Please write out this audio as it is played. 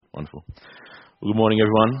Wonderful. Well, good morning,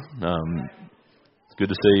 everyone. It's good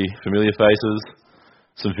to see familiar faces,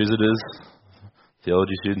 some visitors,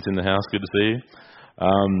 theology students in the house. Good to see you.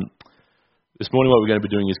 This morning, what we're going to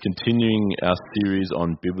be doing is continuing our series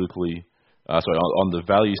on on the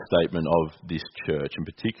value statement of this church. And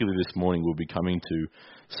particularly this morning, we'll be coming to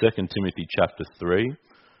 2 Timothy chapter 3,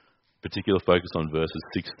 particular focus on verses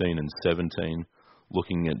 16 and 17,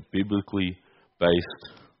 looking at biblically based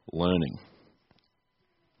learning.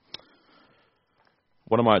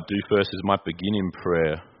 What I might do first is I might begin in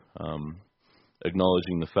prayer,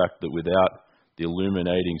 acknowledging the fact that without the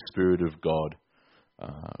illuminating Spirit of God,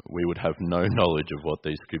 we would have no knowledge of what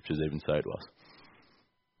these scriptures even say to us.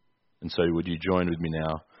 And so would you join with me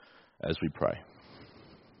now as we pray?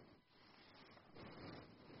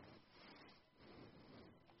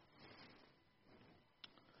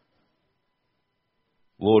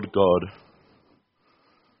 Lord God,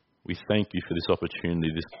 we thank you for this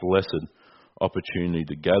opportunity, this blessed opportunity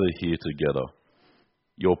to gather here together,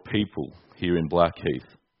 your people here in Blackheath,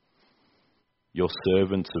 your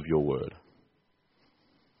servants of your word.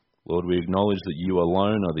 Lord, we acknowledge that you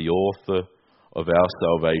alone are the author of our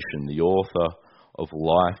salvation, the author of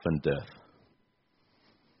life and death.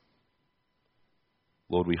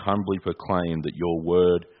 Lord, we humbly proclaim that your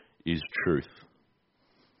word is truth.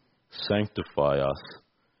 Sanctify us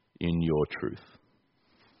in your truth.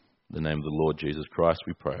 In the name of the Lord Jesus Christ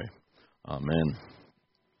we pray. Amen.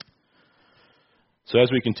 So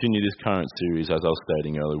as we continue this current series, as I was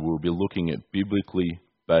stating earlier, we'll be looking at biblically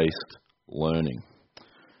based learning.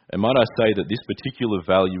 And might I say that this particular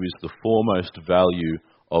value is the foremost value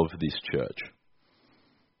of this church.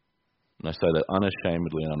 And I say that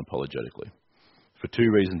unashamedly and unapologetically. For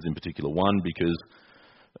two reasons in particular. One, because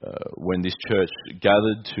when this church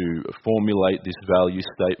gathered to formulate this value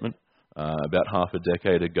statement about half a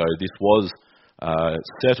decade ago, this was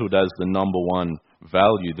settled as the number one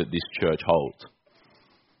value that this church holds.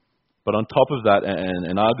 But on top of that,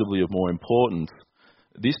 and arguably of more importance,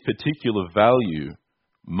 this particular value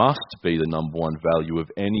must be the number one value of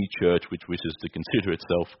any church which wishes to consider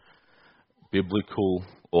itself biblical,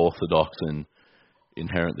 orthodox, and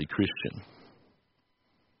inherently Christian.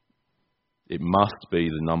 It must be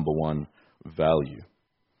the number one value.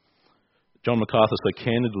 John MacArthur so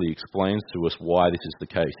candidly explains to us why this is the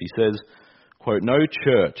case. He says, quote, "No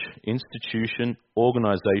church, institution,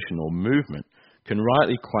 organisation or movement can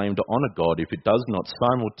rightly claim to honour God if it does not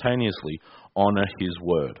simultaneously honour his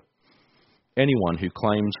word. Anyone who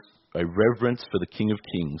claims a reverence for the King of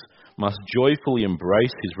Kings must joyfully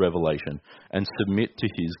embrace his revelation and submit to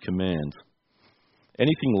his commands.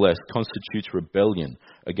 Anything less constitutes rebellion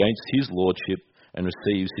against his lordship and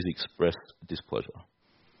receives his expressed displeasure.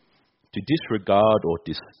 To disregard or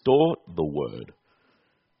distort the word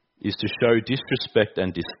is to show disrespect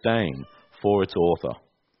and disdain for its author.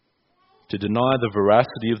 To deny the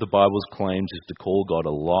veracity of the Bible's claims is to call God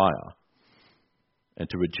a liar. And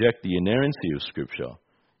to reject the inerrancy of Scripture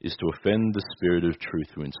is to offend the Spirit of truth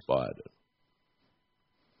who inspired it."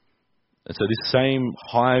 And so this same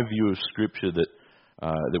high view of Scripture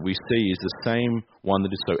that we see is the same one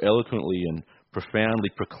that is so eloquently and profoundly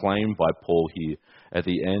proclaimed by Paul here at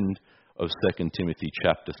the end of 2 Timothy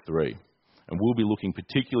chapter 3. And we'll be looking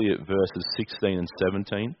particularly at verses 16 and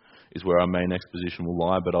 17 is where our main exposition will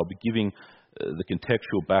lie, but I'll be giving the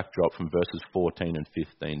contextual backdrop from verses 14 and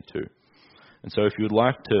 15 too. And so if you would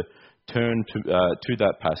like to turn to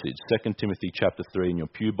that passage, 2 Timothy chapter 3 in your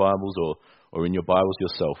pew Bibles or in your Bibles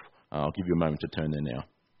yourself, I'll give you a moment to turn there now.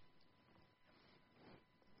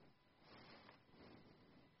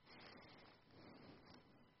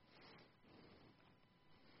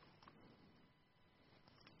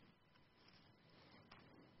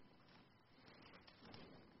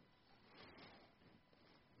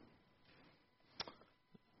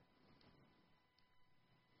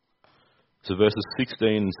 So verses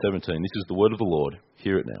 16 and 17, this is the word of the Lord.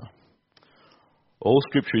 Hear it now. "All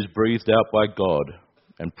Scripture is breathed out by God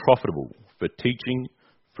and profitable for teaching,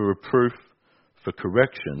 for reproof, for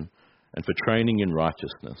correction, and for training in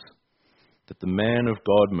righteousness, that the man of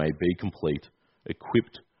God may be complete,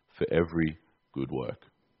 equipped for every good work."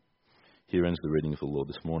 Here ends the reading of the Lord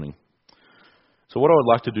this morning. So what I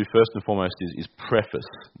would like to do first and foremost is preface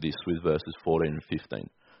this with verses 14 and 15.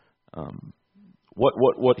 What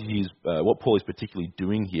Paul is particularly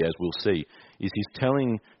doing here, as we'll see, is he's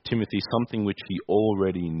telling Timothy something which he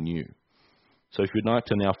already knew. So if you'd like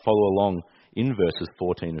to now follow along in verses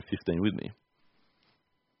 14 and 15 with me.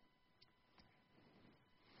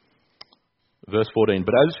 Verse 14,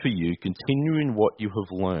 "But as for you, continue in what you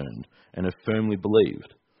have learned and have firmly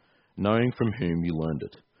believed, knowing from whom you learned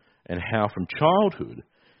it, and how from childhood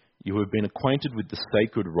You have been acquainted with the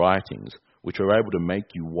sacred writings, which are able to make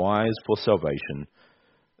you wise for salvation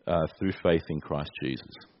through faith in Christ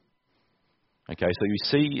Jesus. Okay, so you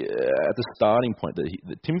see at the starting point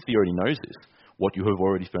that Timothy already knows this, what you have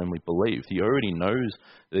already firmly believed. He already knows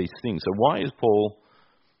these things. So why is Paul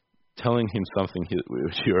telling him something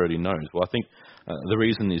which he already knows? Well, I think the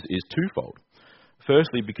reason is twofold.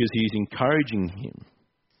 Firstly, because he's encouraging him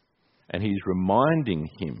and he's reminding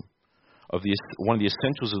him of one of the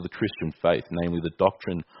essentials of the Christian faith, namely the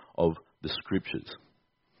doctrine of the Scriptures.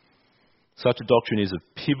 Such a doctrine is of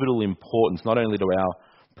pivotal importance not only to our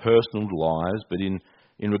personal lives, but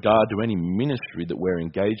in regard to any ministry that we're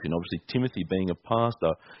engaged in. Obviously, Timothy being a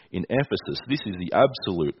pastor in Ephesus, this is the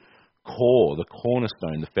absolute core, the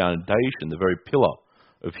cornerstone, the foundation, the very pillar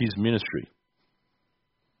of his ministry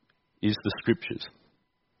is the Scriptures.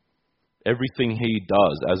 Everything he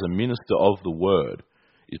does as a minister of the Word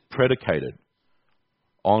is predicated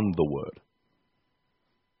on the Word.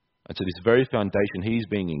 And so this very foundation he's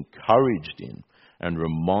being encouraged in and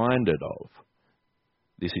reminded of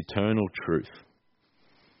this eternal truth.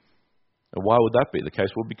 And why would that be the case?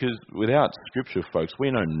 Well, because without Scripture, folks,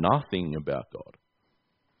 we know nothing about God.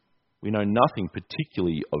 We know nothing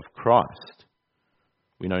particularly of Christ.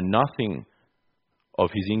 We know nothing of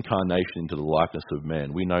his incarnation into the likeness of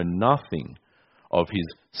man. We know nothing of his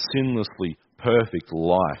sinlessly perfect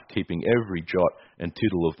life, keeping every jot and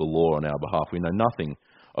tittle of the law on our behalf. We know nothing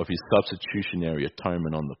of his substitutionary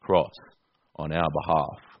atonement on the cross on our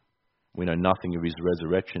behalf. We know nothing of his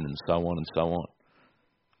resurrection, and so on and so on.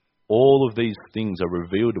 All of these things are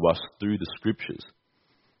revealed to us through the Scriptures.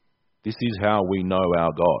 This is how we know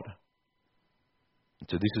our God. And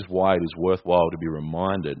so this is why it is worthwhile to be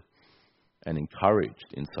reminded and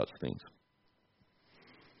encouraged in such things.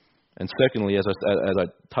 And secondly, as I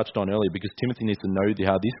touched on earlier, because Timothy needs to know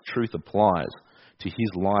how this truth applies to his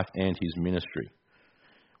life and his ministry.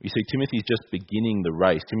 You see, Timothy's just beginning the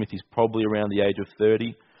race. Timothy's probably around the age of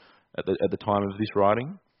 30 at the time of this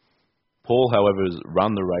writing. Paul, however, has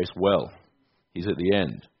run the race well. He's at the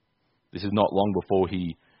end. This is not long before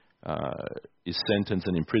he is sentenced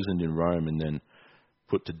and imprisoned in Rome and then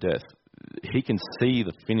put to death. He can see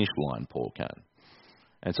the finish line, Paul can.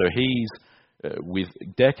 And so he's, with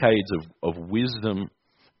decades of wisdom,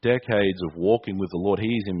 decades of walking with the Lord,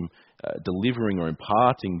 he's delivering or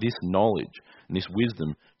imparting this knowledge and this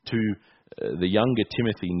wisdom to the younger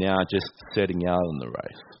Timothy, now just setting out in the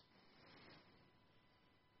race.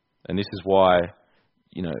 And this is why,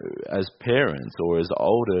 as parents or as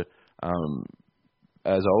older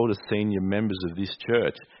senior members of this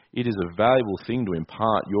church, it is a valuable thing to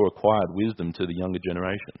impart your acquired wisdom to the younger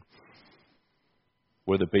generation.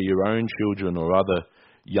 Whether it be your own children or other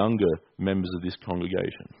younger members of this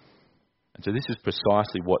congregation. And so this is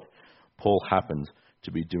precisely what Paul happens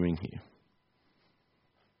to be doing here.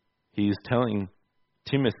 He is telling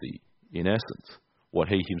Timothy, in essence, what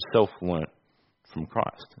he himself learnt from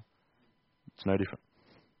Christ. It's no different.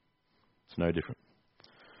 It's no different.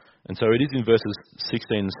 And so it is in verses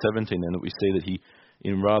 16 and 17 then that we see that he,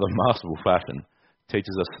 in rather masterful fashion,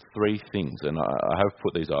 teaches us three things. And I have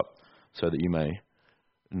put these up so that you may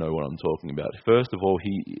know what I'm talking about. First of all,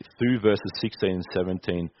 he, through verses 16 and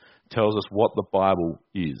 17, tells us what the Bible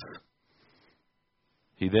is.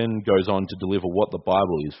 He then goes on to deliver what the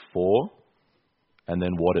Bible is for, and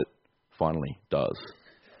then what it finally does.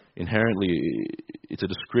 Inherently, it's a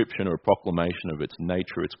description or a proclamation of its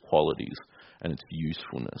nature, its qualities, and its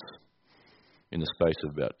usefulness in the space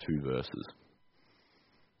of about 2 verses.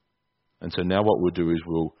 And so now what we'll do is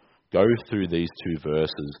we'll go through these 2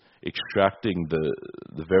 verses, extracting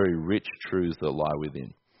the very rich truths that lie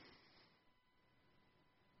within.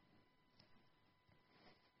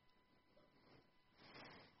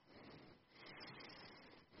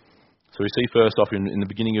 So we see first off in the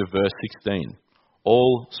beginning of verse 16,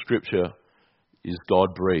 all Scripture is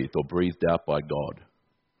God-breathed or breathed out by God.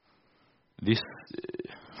 This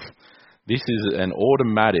is an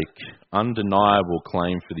automatic, undeniable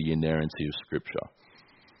claim for the inerrancy of Scripture.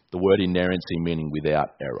 The word inerrancy meaning without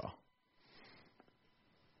error.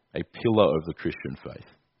 A pillar of the Christian faith,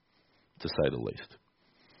 to say the least.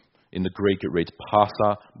 In the Greek it reads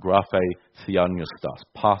passa, graphe, theopneustos.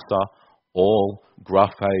 Passa, all,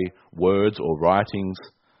 graphe, words or writings,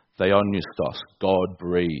 theopneustos,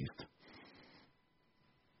 God-breathed.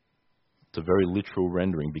 It's a very literal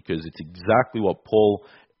rendering because it's exactly what Paul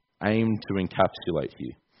aimed to encapsulate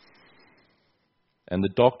here. And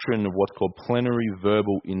the doctrine of what's called plenary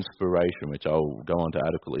verbal inspiration, which I'll go on to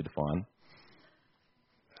adequately define,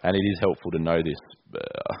 and it is helpful to know this,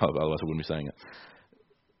 otherwise I wouldn't be saying it,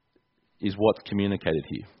 is what's communicated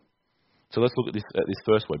here. So let's look at this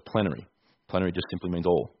first word, plenary. Plenary just simply means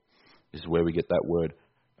all. This is where we get that word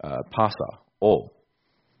pasa, all.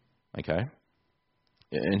 Okay?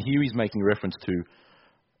 And here he's making reference to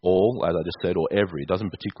all, as I just said, or every. It doesn't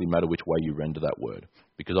particularly matter which way you render that word,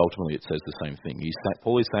 because ultimately it says the same thing.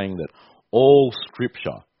 Paul is saying that all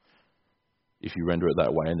Scripture, if you render it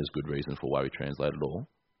that way, and there's good reason for why we translate it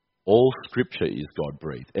all Scripture is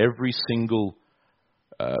God-breathed. Every single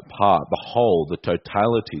part, the whole, the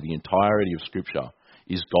totality, the entirety of Scripture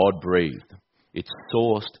is God-breathed. It's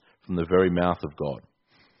sourced from the very mouth of God.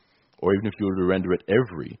 Or even if you were to render it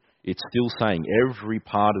every, it's still saying every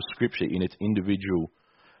part of Scripture in its individual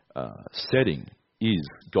setting is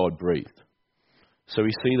God-breathed. So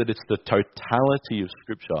we see that it's the totality of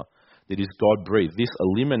Scripture that is God-breathed. This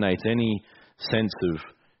eliminates any sense of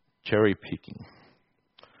cherry-picking,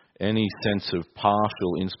 any sense of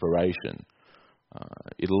partial inspiration.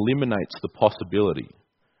 It eliminates the possibility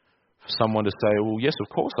for someone to say, well, yes, of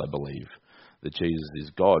course I believe that Jesus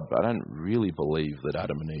is God, but I don't really believe that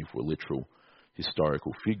Adam and Eve were literal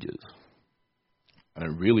historical figures. I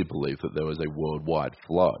don't really believe that there was a worldwide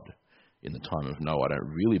flood in the time of Noah. I don't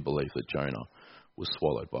really believe that Jonah was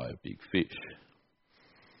swallowed by a big fish.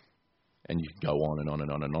 And you can go on and on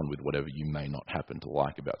and on and on with whatever you may not happen to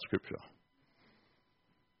like about Scripture.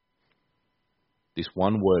 This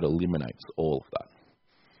one word eliminates all of that.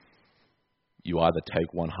 You either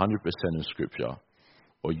take 100% of Scripture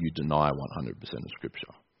or you deny 100% of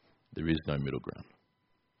Scripture. There is no middle ground.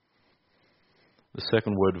 The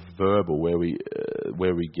second word, verbal, where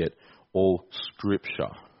we get all Scripture,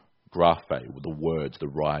 graphe, the words, the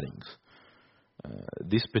writings.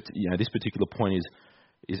 This particular point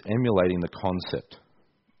is emulating the concept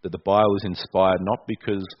that the Bible is inspired not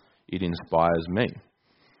because it inspires me.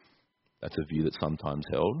 That's a view that's sometimes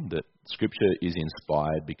held, that Scripture is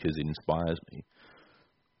inspired because it inspires me.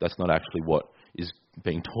 That's not actually what is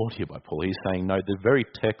being taught here by Paul. He's saying, no, the very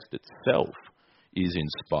text itself is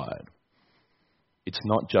inspired. It's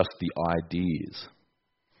not just the ideas.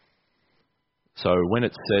 So when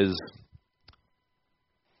it says,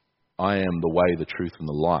 I am the way, the truth, and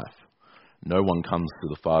the life, no one comes to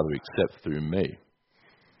the Father except through me.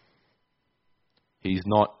 He's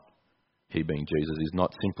not, he being Jesus, is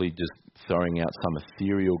not simply just throwing out some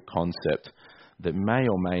ethereal concept that may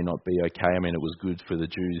or may not be okay. I mean, it was good for the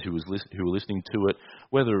Jews who were listening to it.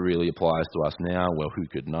 Whether it really applies to us now, well, who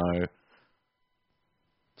could know?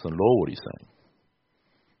 It's not at all what he's saying.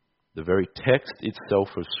 The very text itself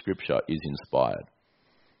of Scripture is inspired.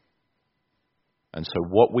 And so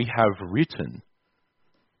what we have written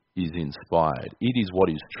is inspired. It is what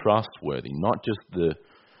is trustworthy, not just the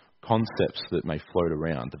concepts that may float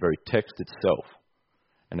around, the very text itself.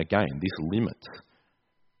 And again, this limits.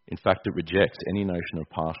 In fact, it rejects any notion of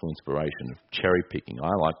partial inspiration, of cherry-picking. I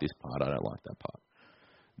like this part, I don't like that part.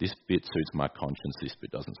 This bit suits my conscience, this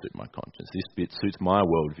bit doesn't suit my conscience. This bit suits my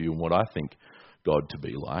worldview and what I think God to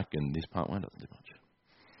be like, and this part doesn't do much.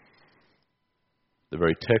 The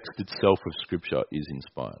very text itself of Scripture is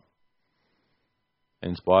inspired.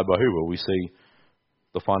 Inspired by who? Well, we see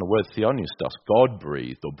the final word, theopneustos,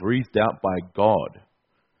 God-breathed, or breathed out by God.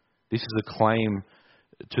 This is a claim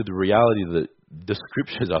to the reality that the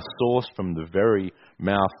Scriptures are sourced from the very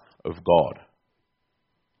mouth of God.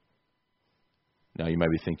 Now, you may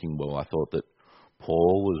be thinking, well, I thought that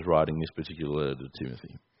Paul was writing this particular letter to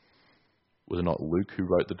Timothy. Was it not Luke who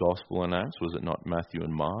wrote the Gospel and Acts? Was it not Matthew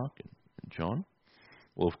and Mark and John?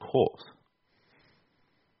 Well, of course.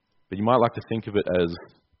 But you might like to think of it as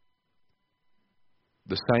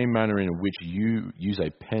the same manner in which you use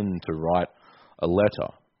a pen to write a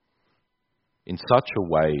letter. In such a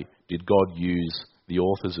way did God use the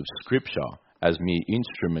authors of Scripture as mere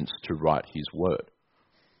instruments to write His word.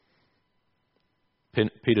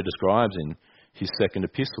 Peter describes in his second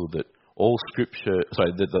epistle that all Scripture,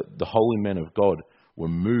 the holy men of God were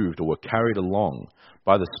moved or were carried along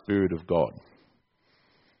by the Spirit of God.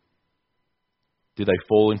 Did they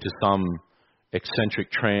fall into some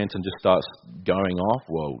eccentric trance and just start going off?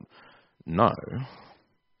 Well, no.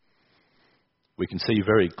 We can see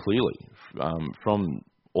very clearly from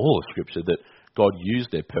all of Scripture that God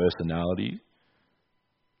used their personality,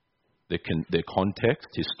 their context,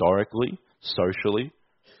 historically, socially,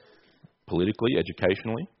 politically,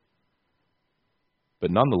 educationally. But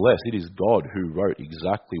nonetheless, it is God who wrote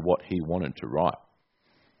exactly what He wanted to write.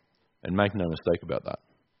 And make no mistake about that.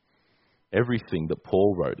 Everything that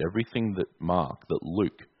Paul wrote, everything that Mark, that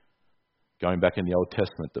Luke, going back in the Old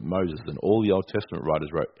Testament, that Moses and all the Old Testament writers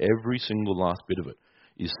wrote, every single last bit of it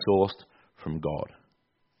is sourced from God.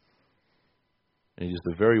 And it is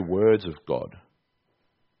the very words of God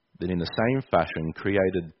that in the same fashion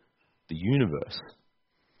created the universe.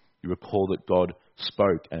 You recall that God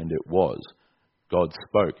spoke and it was. God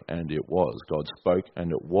spoke and it was. God spoke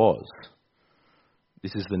and it was.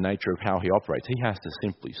 This is the nature of how he operates. He has to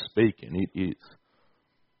simply speak, and it is.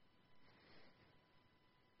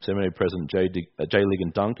 Seminary President J.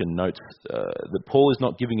 Ligon Duncan notes that Paul is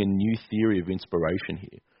not giving a new theory of inspiration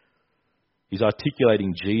here. He's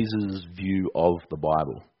articulating Jesus' view of the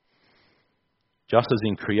Bible. Just as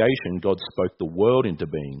in creation, God spoke the world into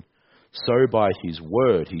being, so by his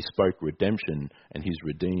word he spoke redemption and his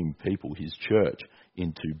redeemed people, his church,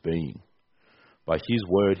 into being. By his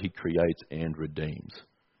word he creates and redeems.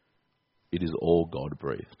 It is all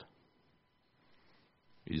God-breathed.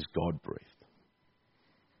 It is God-breathed.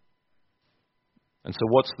 And so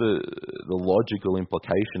what's the logical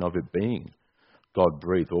implication of it being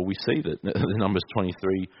God-breathed? Well, we see that Numbers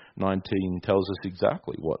 23:19 tells us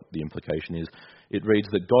exactly what the implication is. It reads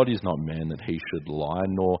that God is not man that he should lie,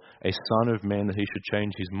 nor a son of man that he should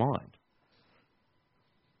change his mind.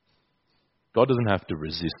 God doesn't have to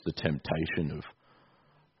resist the temptation of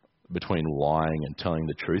between lying and telling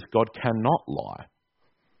the truth. God cannot lie.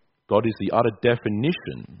 God is the utter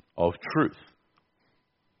definition of truth.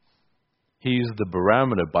 He is the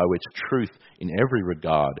barometer by which truth in every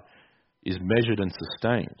regard is measured and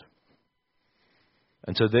sustained.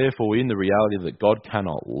 And so therefore, in the reality that God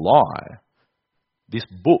cannot lie, this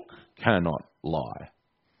book cannot lie.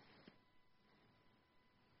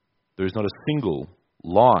 There is not a single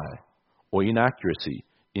lie or inaccuracy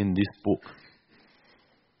in this book.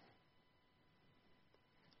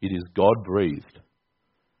 It is God-breathed.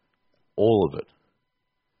 All of it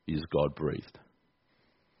is God-breathed.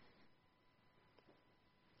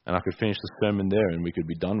 And I could finish the sermon there and we could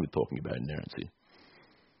be done with talking about inerrancy.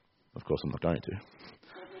 Of course, I'm not going to.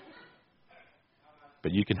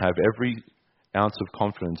 But you can have every ounce of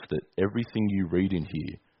confidence that everything you read in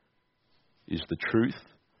here is the truth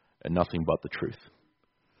and nothing but the truth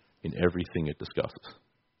in everything it discusses.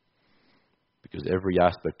 Because every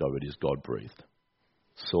aspect of it is God-breathed,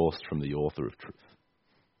 sourced from the author of truth.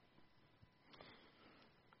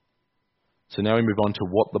 So now we move on to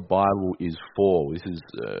what the Bible is for. This is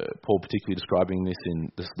Paul particularly describing this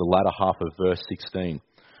in the latter half of verse 16,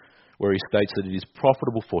 where he states that it is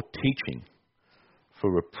profitable for teaching,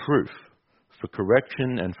 for reproof, for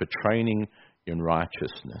correction, and for training in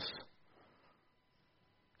righteousness.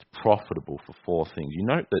 It's profitable for four things. You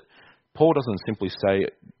note that Paul doesn't simply say,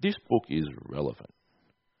 this book is relevant.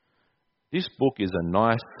 This book is a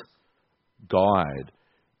nice guide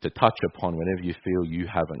to touch upon whenever you feel you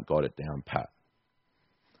haven't got it down pat.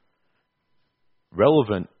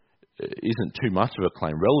 Relevant isn't too much of a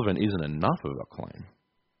claim. Relevant isn't enough of a claim.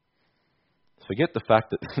 Forget the fact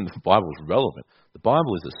that the Bible is relevant. The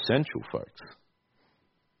Bible is essential, folks.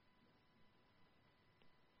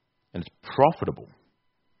 And it's profitable.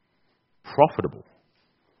 Profitable.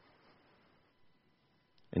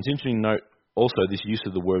 And it's interesting to note also this use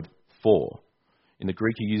of the word for. In the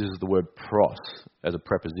Greek, he uses the word pros as a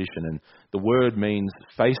preposition, and the word means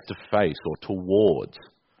face to face or towards.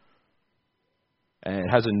 And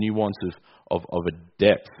it has a nuance of a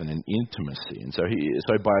depth and an intimacy. And so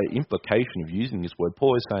by implication of using this word,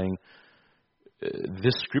 Paul is saying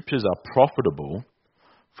the scriptures are profitable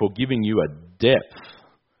for giving you a depth,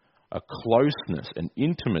 a closeness, an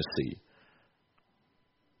intimacy,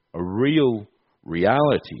 a real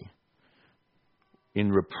reality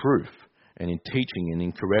in reproof and in teaching and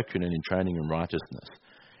in correction and in training in righteousness.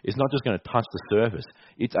 It's not just going to touch the surface.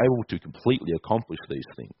 It's able to completely accomplish these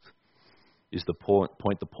things, is the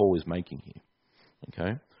point that Paul is making here. Okay?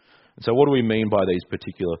 And so what do we mean by these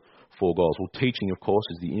particular four goals? Well, teaching, of course,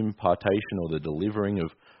 is the impartation or the delivering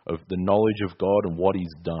of the knowledge of God and what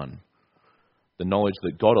he's done. The knowledge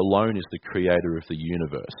that God alone is the creator of the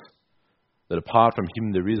universe. That apart from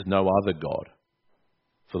him there is no other God.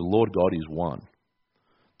 For the Lord God is one.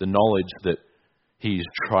 The knowledge that he is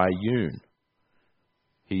triune.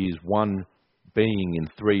 He is one being in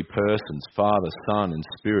three persons, Father, Son, and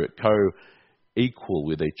Spirit, co-equal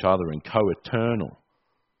with each other and co-eternal.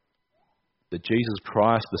 That Jesus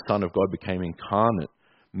Christ, the Son of God, became incarnate,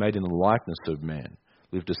 made in the likeness of man,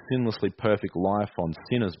 lived a sinlessly perfect life on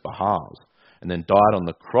sinners' behalves, and then died on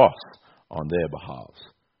the cross on their behalves.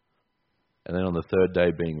 And then on the third day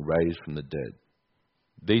being raised from the dead.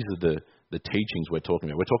 These are the teachings we're talking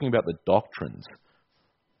about. We're talking about the doctrines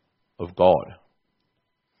of God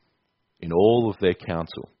in all of their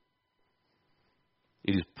counsel.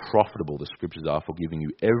 It is profitable, the scriptures are, for giving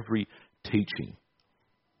you every teaching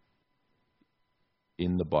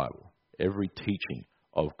in the Bible, every teaching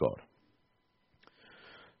of God.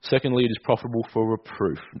 Secondly, it is profitable for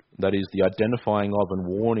reproof, that is, the identifying of and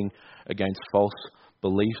warning against false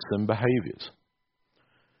beliefs and behaviours.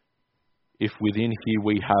 If within here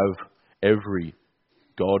we have every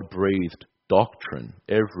God-breathed doctrine,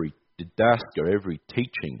 every didaska, every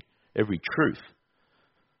teaching, every truth,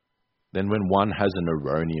 then when one has an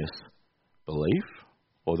erroneous belief,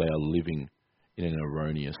 or they are living in an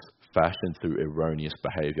erroneous fashion through erroneous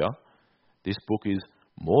behaviour, this book is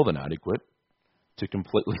more than adequate to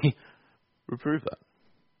completely reprove that.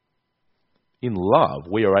 In love,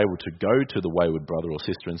 we are able to go to the wayward brother or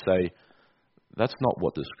sister and say, that's not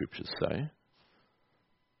what the scriptures say.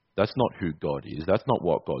 That's not who God is. That's not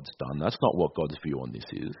what God's done. That's not what God's view on this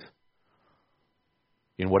is.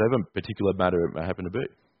 In whatever particular matter it may happen to be.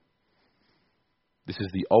 This is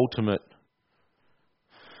the ultimate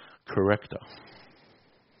corrector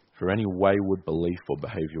for any wayward belief or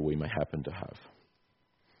behaviour we may happen to have.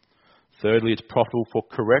 Thirdly, it's profitable for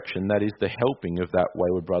correction, that is, the helping of that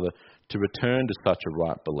wayward brother to return to such a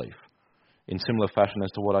right belief. In similar fashion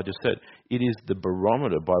as to what I just said, it is the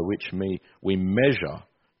barometer by which we measure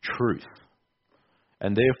truth.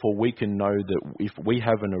 And therefore we can know that if we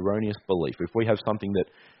have an erroneous belief, if we have something that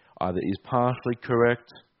either is partially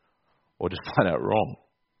correct or just flat out wrong,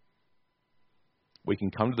 we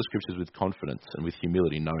can come to the scriptures with confidence and with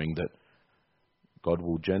humility, knowing that God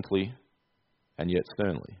will gently and yet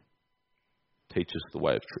sternly teach us the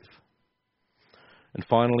way of truth. And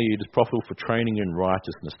finally, it is profitable for training in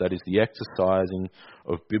righteousness, that is, the exercising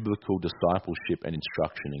of biblical discipleship and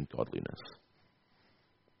instruction in godliness.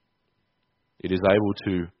 It is able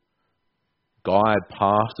to guide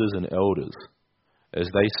pastors and elders as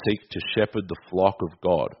they seek to shepherd the flock of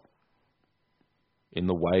God in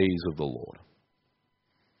the ways of the Lord.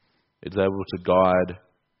 It's able to guide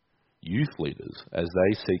youth leaders as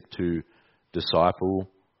they seek to disciple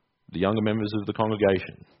the younger members of the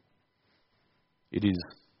congregation. It is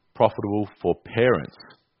profitable for parents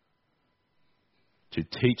to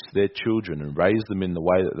teach their children and raise them in the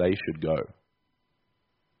way that they should go.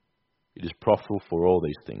 It is profitable for all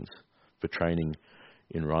these things, for training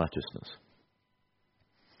in righteousness.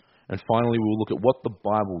 And finally, we'll look at what the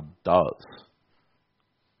Bible does.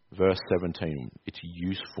 Verse 17, its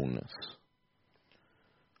usefulness.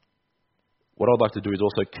 What I'd like to do is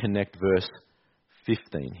also connect verse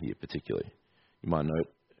 15 here particularly. You might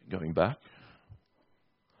note, going back,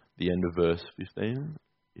 the end of verse 15,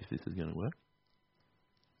 if this is going to work.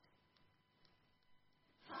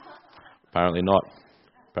 Apparently not.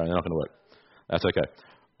 Apparently not going to work. That's okay.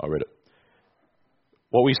 I'll read it.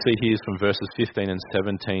 What we see here is from verses 15 and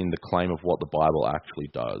 17, the claim of what the Bible actually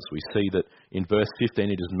does. We see that in verse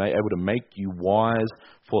 15, it is able to make you wise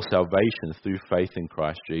for salvation through faith in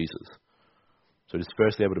Christ Jesus. So it is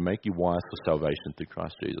firstly able to make you wise for salvation through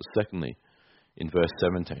Christ Jesus. Secondly, in verse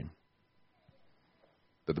 17,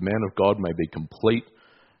 that the man of God may be complete,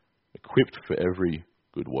 equipped for every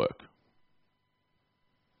good work.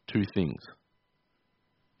 Two things.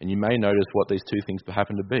 And you may notice what these two things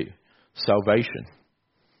happen to be. Salvation.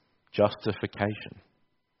 Justification.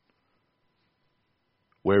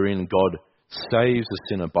 Wherein God saves a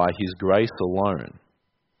sinner by his grace alone.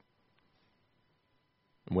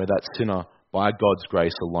 And where that sinner, by God's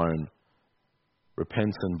grace alone,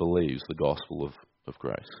 repents and believes the gospel of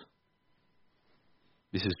grace.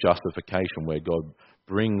 This is justification, where God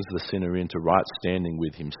brings the sinner into right standing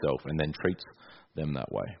with himself and then treats them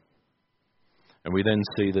that way. And we then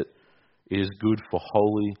see that it is good for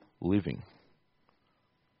holy living,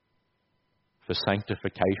 for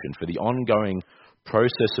sanctification, for the ongoing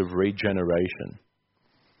process of regeneration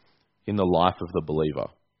in the life of the believer,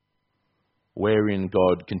 wherein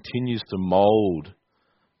God continues to mould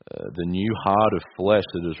the new heart of flesh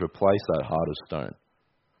that has replaced that heart of stone,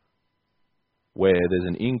 where there's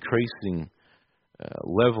an increasing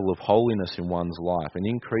level of holiness in one's life, an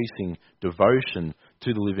increasing devotion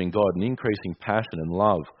to the living God, an increasing passion and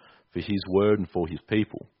love for his word and for his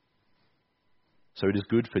people. So it is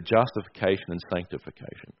good for justification and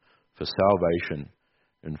sanctification, for salvation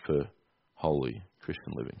and for holy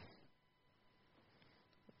Christian living.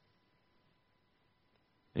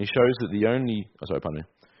 And he shows that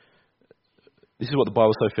this is what the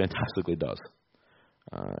Bible so fantastically does.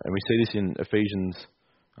 And we see this in Ephesians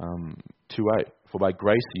 2:8. For by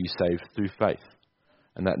grace are you saved through faith,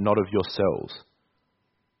 and that not of yourselves.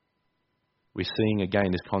 We're seeing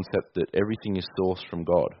again this concept that everything is sourced from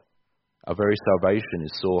God. Our very salvation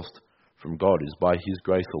is sourced from God. It is by his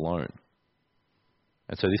grace alone.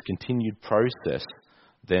 And so this continued process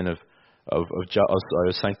then of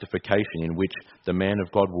sanctification, in which the man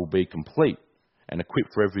of God will be complete and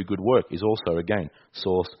equipped for every good work, is also again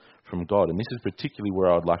sourced from God. And this is particularly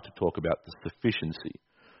where I'd like to talk about the sufficiency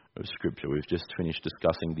of Scripture. We've just finished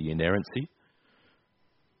discussing the inerrancy.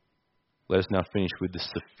 Let us now finish with the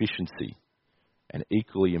sufficiency, an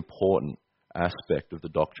equally important aspect of the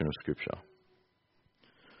doctrine of Scripture.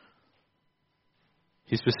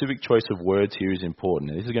 His specific choice of words here is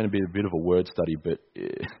important. Now, this is going to be a bit of a word study, but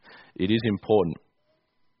it is important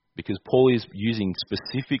because Paul is using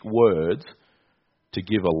specific words to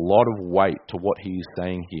give a lot of weight to what he is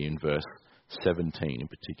saying here in verse 17 in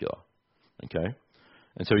particular. Okay?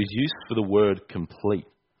 And so his use for the word complete,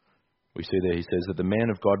 we see there he says that the man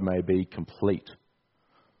of God may be complete.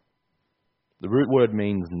 The root word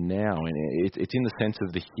means now, and it's in the sense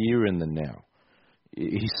of the here and the now.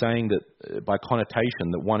 He's saying that by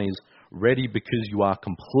connotation that one is ready because you are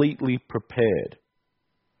completely prepared.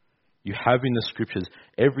 You have in the Scriptures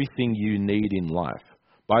everything you need in life.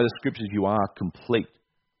 By the Scriptures you are complete.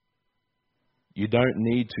 You don't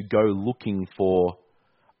need to go looking for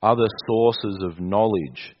other sources of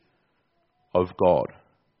knowledge of God.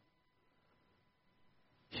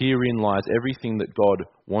 Herein lies everything that God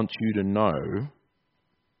wants you to know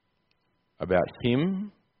about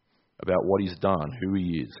Him, about what He's done, who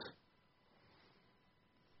He is.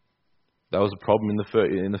 That was a problem in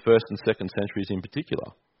the first and second centuries in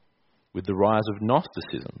particular, with the rise of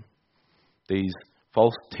Gnosticism. These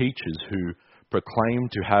false teachers who proclaim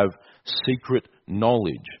to have secret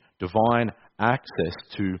knowledge, divine access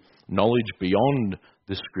to knowledge beyond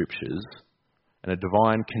the Scriptures, and a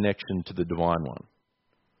divine connection to the Divine One.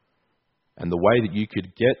 And the way that you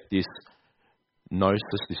could get this gnosis,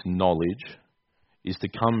 this knowledge, is to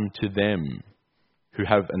come to them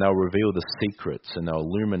and they'll reveal the secrets and they'll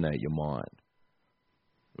illuminate your mind,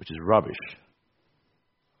 which is rubbish.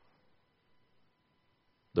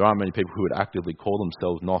 There aren't many people who would actively call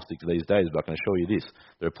themselves Gnostics these days, but I can assure you this,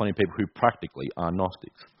 there are plenty of people who practically are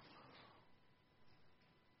Gnostics.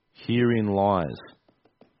 Herein lies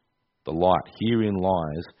the light. Herein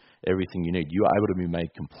lies everything you need. You are able to be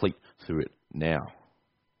made complete through it now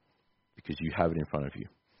because you have it in front of you.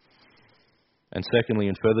 And secondly,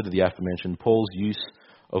 and further to the aforementioned, Paul's use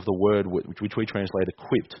of the word which we translate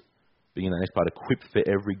equipped, being in the next part, equipped for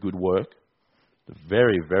every good work, a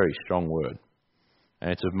very, very strong word. And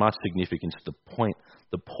it's of much significance to the point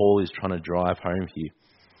that Paul is trying to drive home here.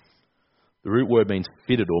 The root word means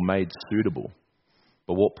fitted or made suitable.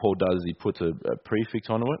 But what Paul does is he puts a prefix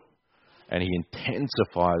onto it and he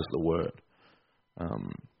intensifies the word.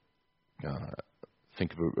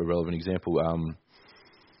 Think of a relevant example.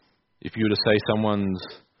 If you were to say someone's,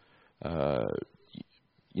 they're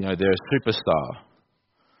a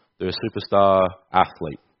superstar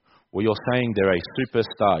athlete. Well, you're saying they're a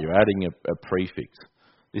superstar. You're adding a prefix.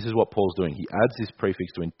 This is what Paul's doing. He adds this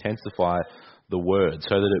prefix to intensify the word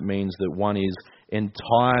so that it means that one is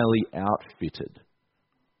entirely outfitted.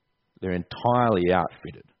 They're entirely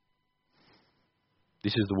outfitted.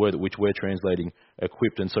 This is the word which we're translating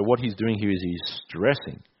equipped. And so what he's doing here is he's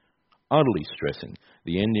utterly stressing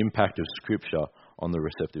the end impact of Scripture on the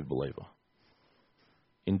receptive believer.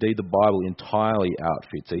 Indeed, the Bible entirely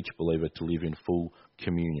outfits each believer to live in full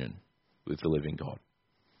communion with the living God.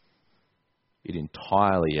 It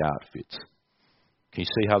entirely outfits. Can you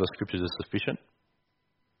see how the Scriptures are sufficient?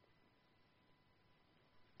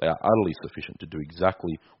 They are utterly sufficient to do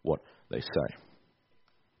exactly what they say.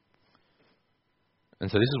 And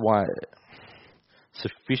so this is why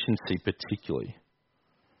sufficiency particularly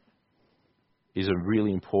is a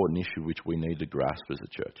really important issue which we need to grasp as a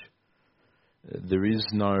church. There is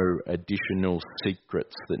no additional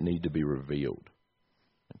secrets that need to be revealed.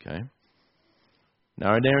 Okay?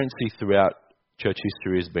 Now, inerrancy throughout church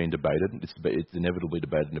history has been debated. It's inevitably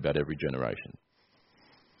debated in about every generation.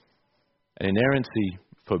 And inerrancy,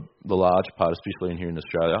 for the large part, especially in here in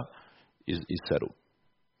Australia, is settled.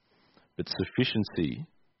 But sufficiency,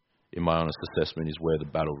 in my honest assessment, is where the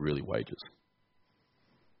battle really wages.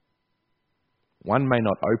 One may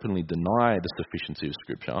not openly deny the sufficiency of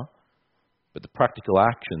Scripture, but the practical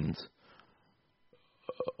actions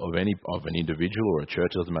of an individual or a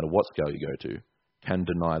church, it doesn't matter what scale you go to, can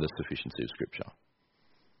deny the sufficiency of Scripture.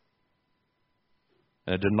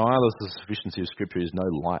 And a denial of the sufficiency of Scripture is no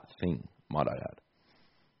light thing, might I add.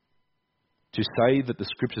 To say that the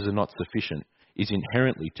Scriptures are not sufficient is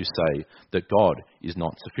inherently to say that God is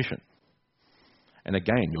not sufficient. And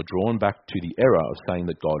again, you're drawn back to the error of saying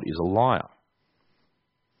that God is a liar.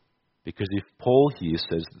 Because if Paul here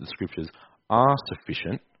says that the Scriptures are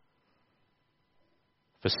sufficient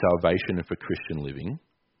for salvation and for Christian living,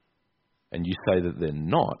 and you say that they're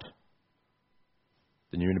not,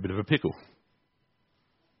 then you're in a bit of a pickle.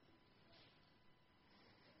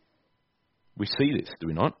 We see this, do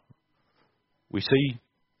we not? We see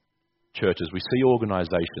churches, we see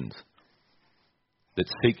organisations that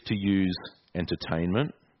seek to use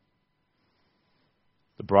entertainment,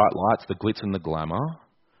 the bright lights, the glitz and the glamour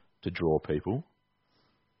to draw people.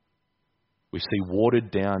 We see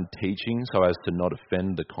watered down teaching so as to not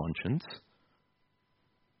offend the conscience.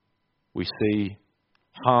 We see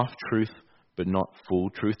half-truth but not full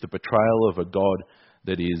truth, the betrayal of a God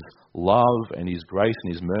that is love and His grace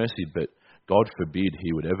and His mercy, but God forbid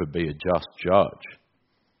He would ever be a just judge.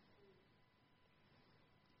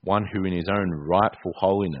 One who in His own rightful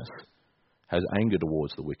holiness has anger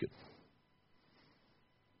towards the wicked.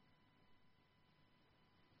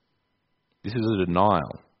 This is a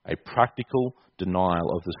denial, a practical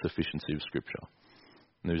denial of the sufficiency of Scripture.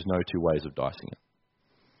 And there's no two ways of dicing it.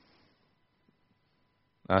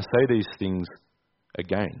 And I say these things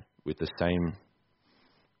again with the same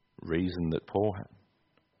reason that Paul had.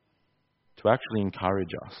 To actually encourage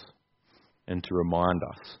us and to remind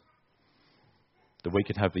us that we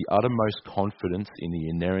can have the uttermost confidence in the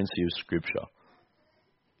inerrancy of Scripture.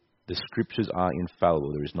 The Scriptures are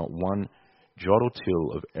infallible. There is not one jot or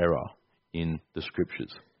tittle of error in the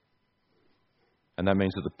Scriptures. And that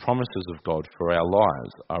means that the promises of God for our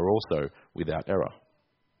lives are also without error.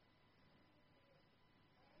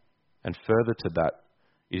 And further to that,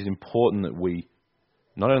 it is important that we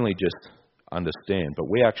not only just understand, but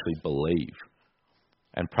we actually believe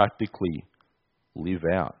and practically live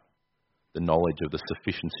out the knowledge of the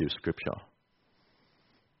sufficiency of Scripture.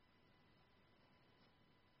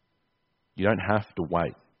 You don't have to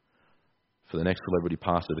wait for the next celebrity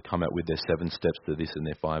pastor to come out with their 7 steps to this and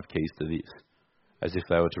their 5 keys to this, as if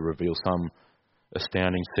they were to reveal some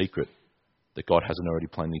astounding secret that God hasn't already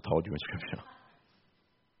plainly told you in Scripture.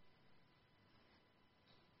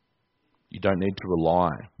 You don't need to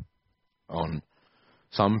rely on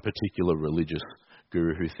some particular religious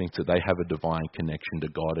guru who thinks that they have a divine connection to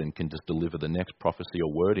God and can just deliver the next prophecy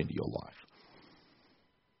or word into your life.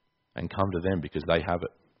 And come to them because they have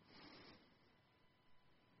it.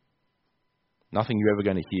 Nothing you're ever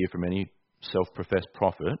going to hear from any self-professed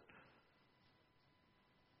prophet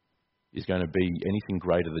is going to be anything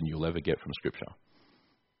greater than you'll ever get from Scripture.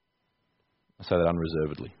 I say that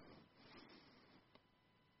unreservedly.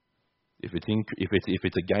 If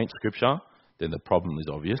it's against Scripture, then the problem is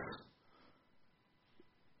obvious.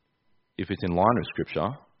 If it's in line with Scripture,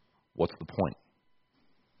 what's the point?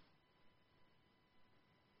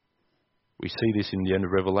 We see this in the end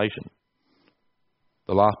of Revelation.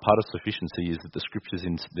 The last part of sufficiency is that the Scriptures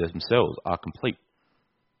in themselves are complete.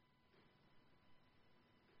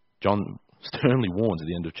 John sternly warns at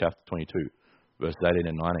the end of chapter 22, verses 18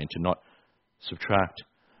 and 19, to not subtract,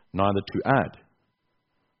 neither to add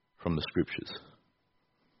from the Scriptures.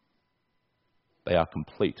 They are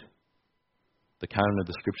complete. The canon of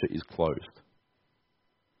the Scripture is closed.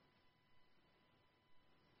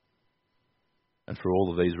 And for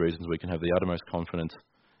all of these reasons, we can have the uttermost confidence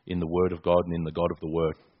in the Word of God and in the God of the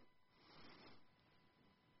Word.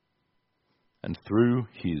 And through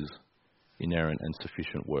His inerrant and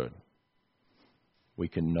sufficient Word, we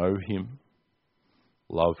can know Him,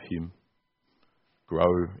 love Him,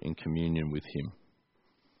 grow in communion with Him.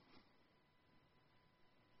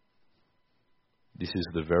 This is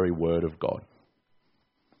the very Word of God.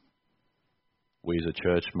 We as a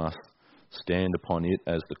church must stand upon it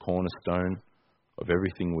as the cornerstone of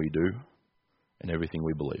everything we do and everything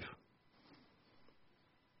we believe.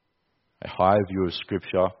 A high view of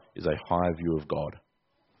Scripture is a high view of God.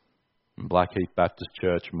 And Blackheath Baptist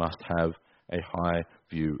Church must have a high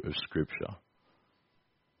view of Scripture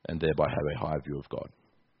and thereby have a high view of God.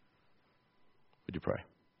 Would you pray?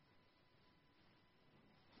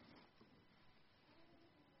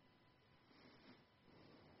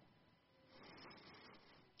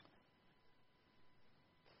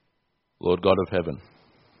 Lord God of heaven,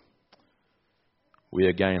 we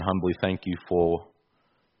again humbly thank you for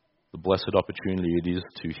the blessed opportunity it is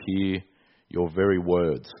to hear your very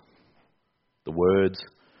words, the words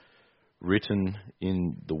written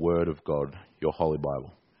in the Word of God, your Holy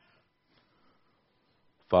Bible.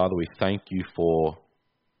 Father, we thank you for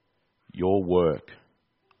your work,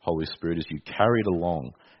 Holy Spirit, as you carried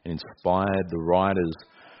along and inspired the writers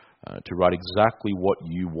to write exactly what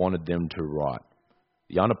you wanted them to write.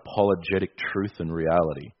 The unapologetic truth and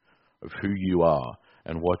reality of who you are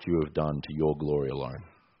and what you have done to your glory alone.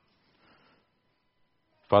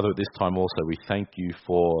 Father, at this time also we thank you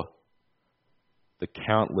for the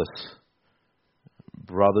countless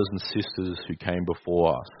brothers and sisters who came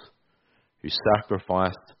before us, who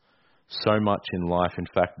sacrificed so much in life, in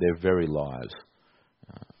fact their very lives,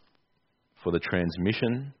 for the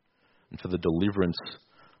transmission and for the deliverance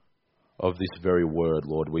of this very word,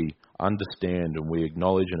 Lord, we understand and we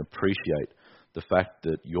acknowledge and appreciate the fact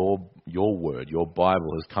that your word, your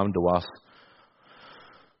Bible, has come to us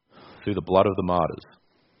through the blood of the martyrs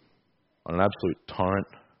on an absolute torrent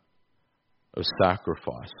of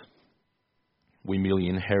sacrifice. We merely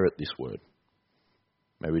inherit this word.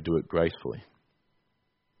 May we do it gracefully.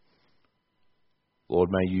 Lord,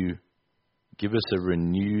 may you give us a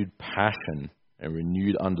renewed passion and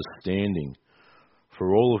renewed understanding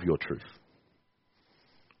for all of your truth.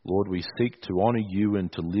 Lord, we seek to honour you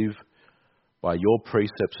and to live by your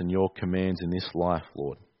precepts and your commands in this life,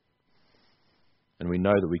 Lord. And we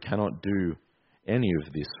know that we cannot do any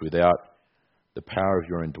of this without the power of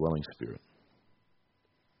your indwelling Spirit.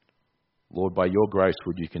 Lord, by your grace,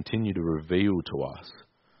 would you continue to reveal to us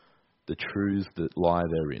the truths that lie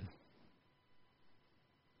therein.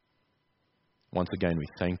 Once again, we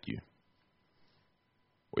thank you.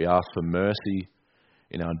 We ask for mercy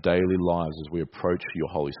in our daily lives as we approach your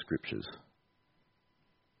holy scriptures.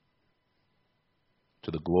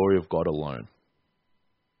 To the glory of God alone,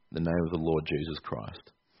 in the name of the Lord Jesus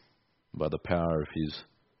Christ, by the power of his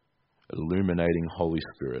illuminating Holy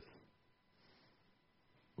Spirit,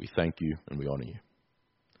 we thank you and we honour you.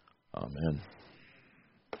 Amen.